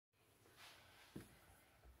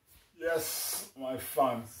Yes, my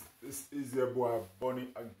fans, this is your boy Bunny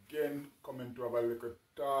again, coming to have a little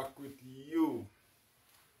talk with you.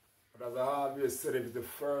 But as I always said, if it's the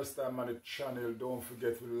first time on the channel, don't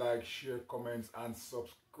forget to like, share, comments, and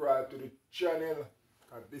subscribe to the channel.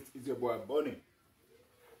 Because this is your boy Bunny.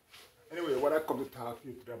 Anyway, what I come to talk to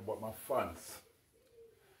you today about my fans,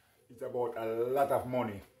 it's about a lot of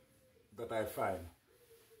money that I find.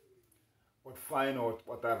 But find out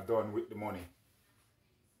what I've done with the money.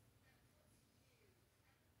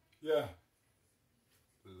 Yeah,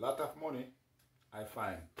 a lot of money I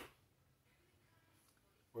find.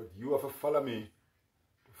 But you have to follow me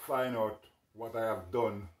to find out what I have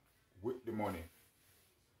done with the money.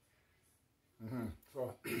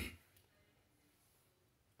 So,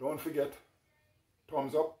 don't forget,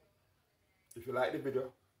 thumbs up if you like the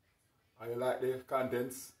video or you like the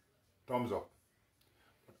contents, thumbs up.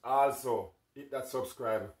 But also, hit that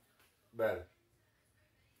subscribe bell.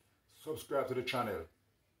 Subscribe to the channel.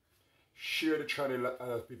 Share the channel so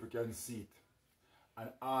other people can see it. And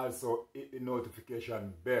also hit the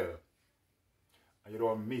notification bell. And you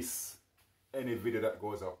don't miss any video that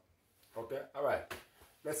goes up. Okay? Alright.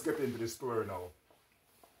 Let's get into the story now.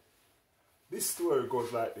 This story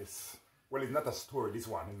goes like this. Well, it's not a story, this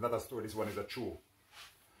one. It's not a story, this one is a true.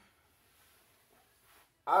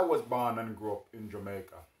 I was born and grew up in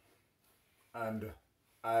Jamaica. And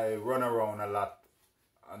I run around a lot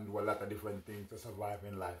and do a lot of different things to survive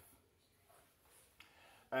in life.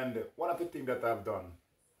 And one of the things that I've done,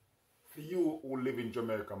 for you who live in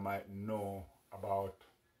Jamaica might know about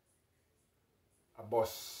a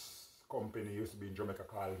bus company used to be in Jamaica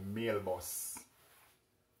called Mail Bus.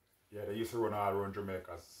 Yeah, they used to run all around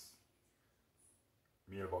Jamaica's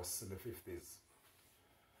Mail Bus in the 50s.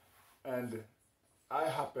 And I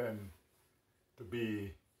happen to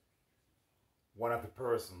be one of the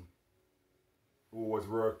person who was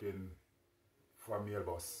working for Mail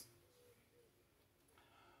Bus.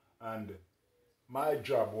 And my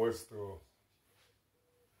job was to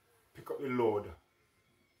pick up the load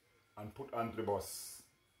and put onto the bus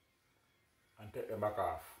and take them back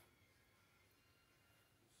off.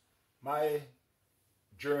 My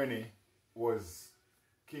journey was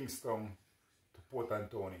Kingston to Port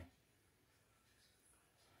Anthony.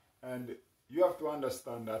 And you have to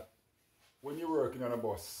understand that when you're working on a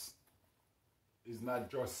bus, it's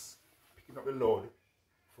not just picking up the load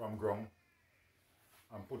from ground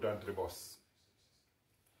and put onto the bus.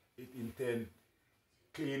 It intends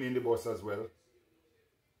cleaning the bus as well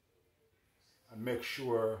and make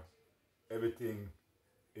sure everything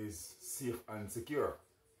is safe and secure.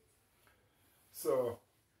 So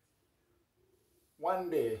one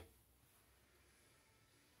day,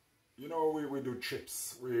 you know, we do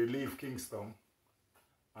trips. We leave Kingston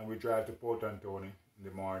and we drive to Port Anthony in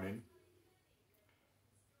the morning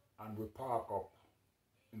and we park up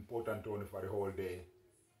in Port Anthony for the whole day.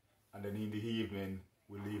 And then in the evening,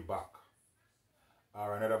 we leave back.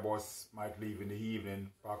 Or another bus might leave in the evening,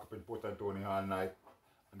 park up in Port Anthony all night,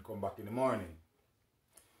 and come back in the morning.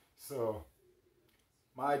 So,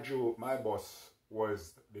 my bus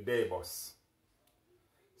was the day bus.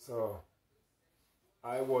 So,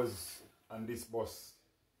 I was on this bus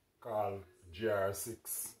called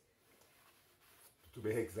GR6, to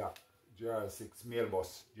be exact, GR6, Mail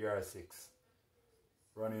Bus, GR6,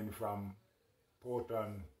 running from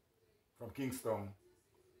Kingston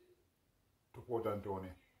to Port Anthony.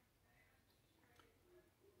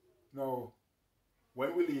 Now,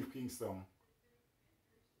 when we leave Kingston,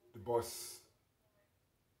 the bus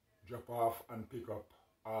drop off and pick up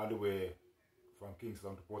all the way from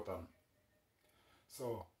Kingston to Port Anthony.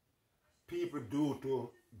 So, people do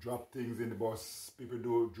to drop things in the bus, people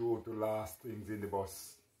do to last things in the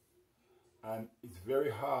bus. And it's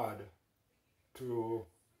very hard to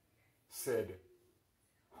say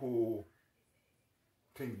who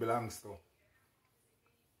thing belongs to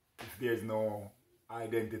if there's no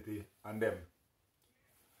identity on them.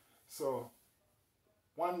 So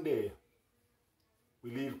one day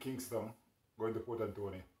we leave Kingston going to Port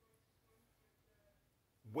Anthony.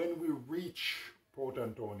 When we reach Port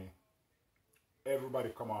Anthony, everybody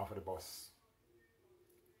come off of the bus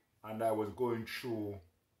and I was going through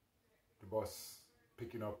the bus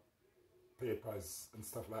picking up papers and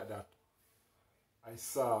stuff like that. I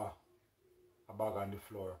saw a bag on the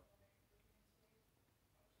floor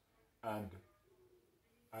and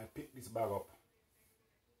I picked this bag up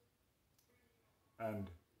and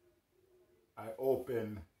I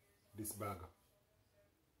opened this bag,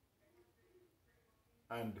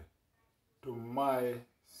 and to my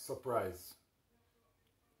surprise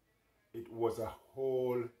it was a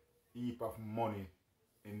whole heap of money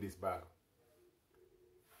in this bag.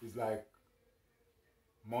 is like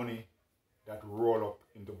money that roll up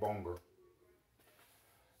into bungle.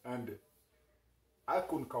 And I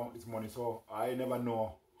couldn't count this money, so I never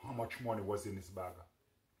know how much money was in this bag.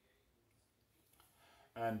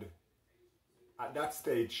 And at that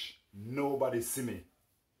stage, nobody see me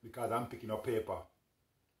because I'm picking up paper.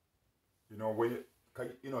 You know, when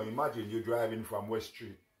imagine you're driving from West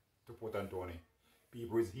Street to Port Anthony.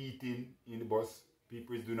 People is eating in the bus.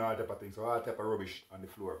 People is doing all type of things. So all type of rubbish on the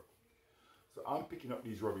floor. So I'm picking up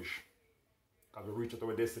these rubbish because we reach out to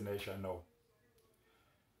our destination now.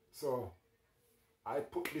 So I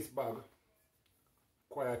put this bag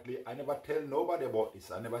quietly. I never tell nobody about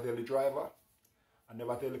this. I never tell the driver. I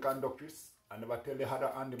never tell the conductress. I never tell the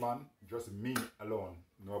other handyman. Just me alone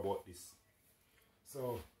know about this.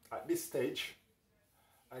 So at this stage,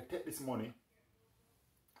 I take this money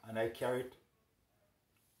and I carry it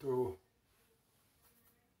to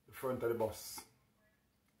the front of the bus.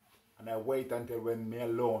 And I wait until when me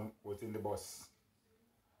alone was in the bus.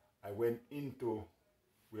 I went into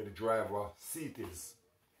where the driver seat is.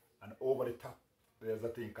 And over the top, there's a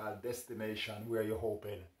thing called destination where you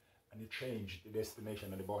open. And you change the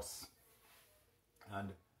destination of the bus. And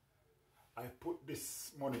I put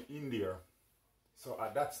this money in there. So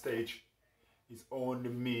at that stage, it's only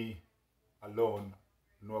me alone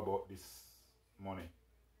know about this money.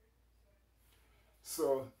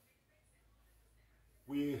 So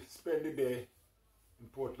we spend the day in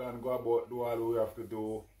Portland, go about, do all we have to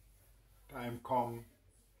do. Time come,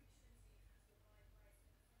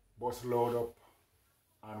 bus load up,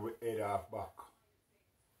 and we head off back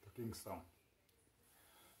to Kingston.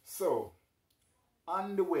 So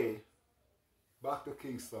on the way back to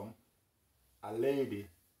Kingston, a lady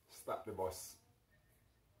stopped the bus.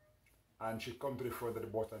 And she come to the front of the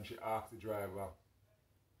bus and she asked the driver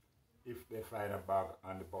if they find a bag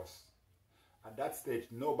on the bus. At that stage,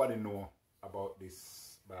 nobody knew about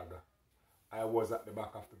this bag. I was at the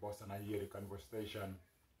back of the bus and I hear the conversation.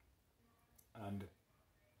 And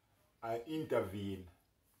I intervene.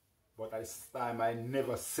 But this time I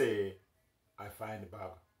never say I find the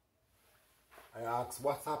bag. I asked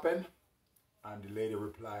what's happened. And the lady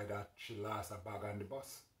replied that she lost a bag on the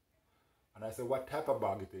bus. And I said, what type of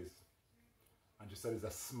bag it is? And she said, it's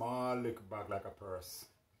a small little bag like a purse.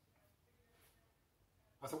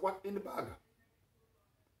 I said, what in the bag?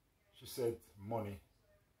 She said, money.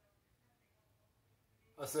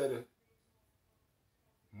 I said,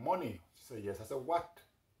 money? She said, yes. I said, what?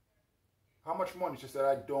 How much money? She said,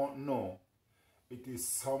 I don't know. It is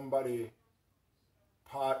somebody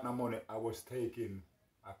partner money I was taking.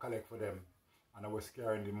 I collect for them. And I was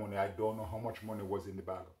carrying the money. I don't know how much money was in the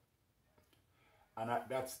bag. And at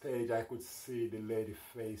that stage, I could see the lady's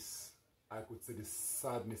face. I could see the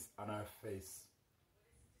sadness on her face.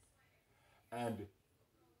 And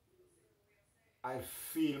I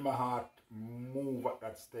feel my heart move at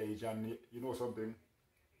that stage. And you know something?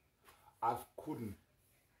 I couldn't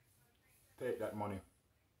take that money.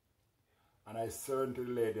 And I turned to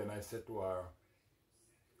the lady and I said to her,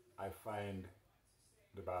 I find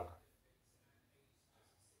the bag.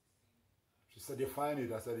 She said, you find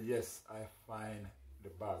it? I said, yes, I find the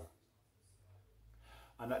bag.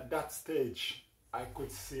 And at that stage, I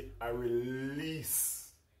could see a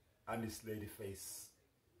release on this lady's face.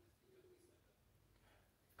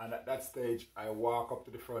 And at that stage, I walk up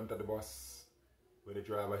to the front of the bus where the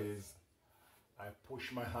driver is. I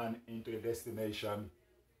push my hand into the destination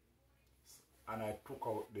and I took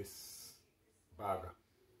out this bag.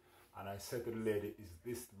 And I said to the lady, is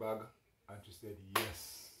this the bag? And she said,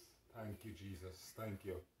 yes. Thank you, Jesus. Thank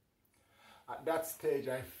you. At that stage,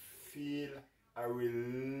 I feel a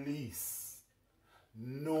release,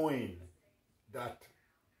 knowing that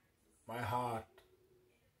my heart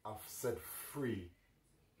have set free,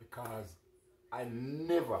 because I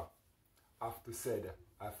never have to say that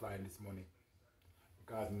I find this money,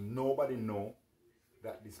 because nobody know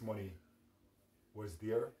that this money was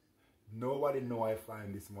there. Nobody know I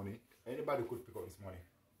find this money. Anybody could pick up this money.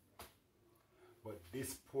 But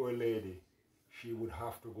this poor lady, she would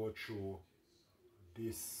have to go through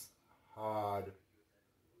this hard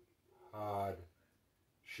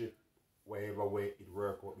shit, whatever way it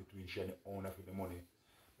worked out between she and the owner for the money.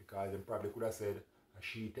 Because they probably could have said,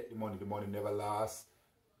 she take the money never lasts,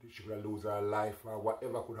 she could have lose her life or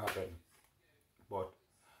whatever could happen. But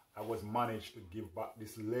I was managed to give back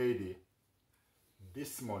this lady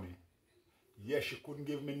this money. Yes, she couldn't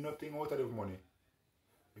give me nothing out of the money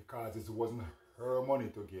because it wasn't her money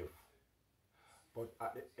to give. But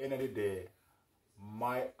at the end of the day,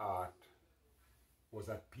 my heart was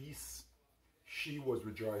at peace. She was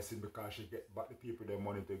rejoicing because she get back the people their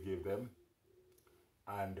money to give them.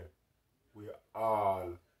 and we all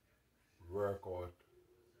work out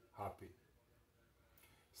happy.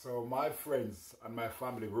 So my friends and my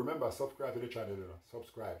family, remember, subscribe to the channel,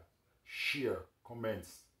 subscribe, share,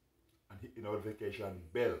 comments, and hit the notification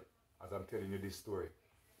bell as I'm telling you this story.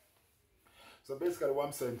 So basically what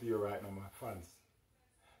I'm saying to you right now, my fans,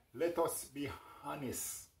 let us be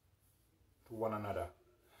honest to one another,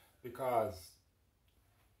 because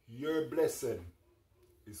your blessing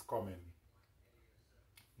is coming.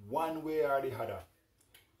 One way or the other,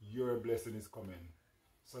 your blessing is coming.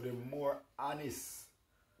 So the more honest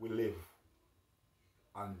we live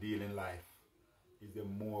and deal in life, is the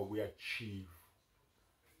more we achieve.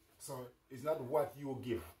 So it's not what you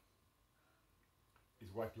give,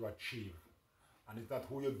 it's what you achieve. And it's not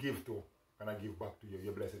who you give to gonna give back to you.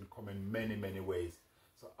 Your blessing come in many, many ways.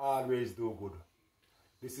 So always do good.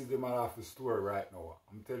 This is the man of the story right now.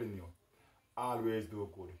 I'm telling you, always do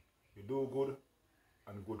good. You do good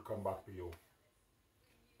and good come back to you.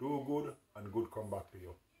 Do good and good come back to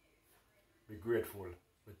you. Be grateful,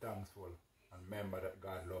 be thankful, and remember that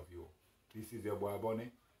God loves you. This is your boy Bunny.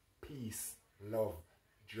 Peace, love,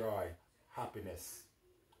 joy, happiness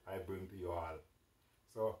I bring to you all.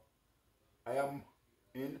 So I am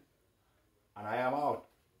in and I am out.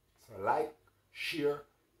 So like, share,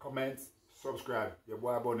 comments, subscribe. Your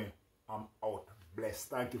boy Bunny, I'm out. Blessed.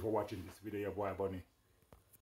 Thank you for watching this video, your boy Bunny.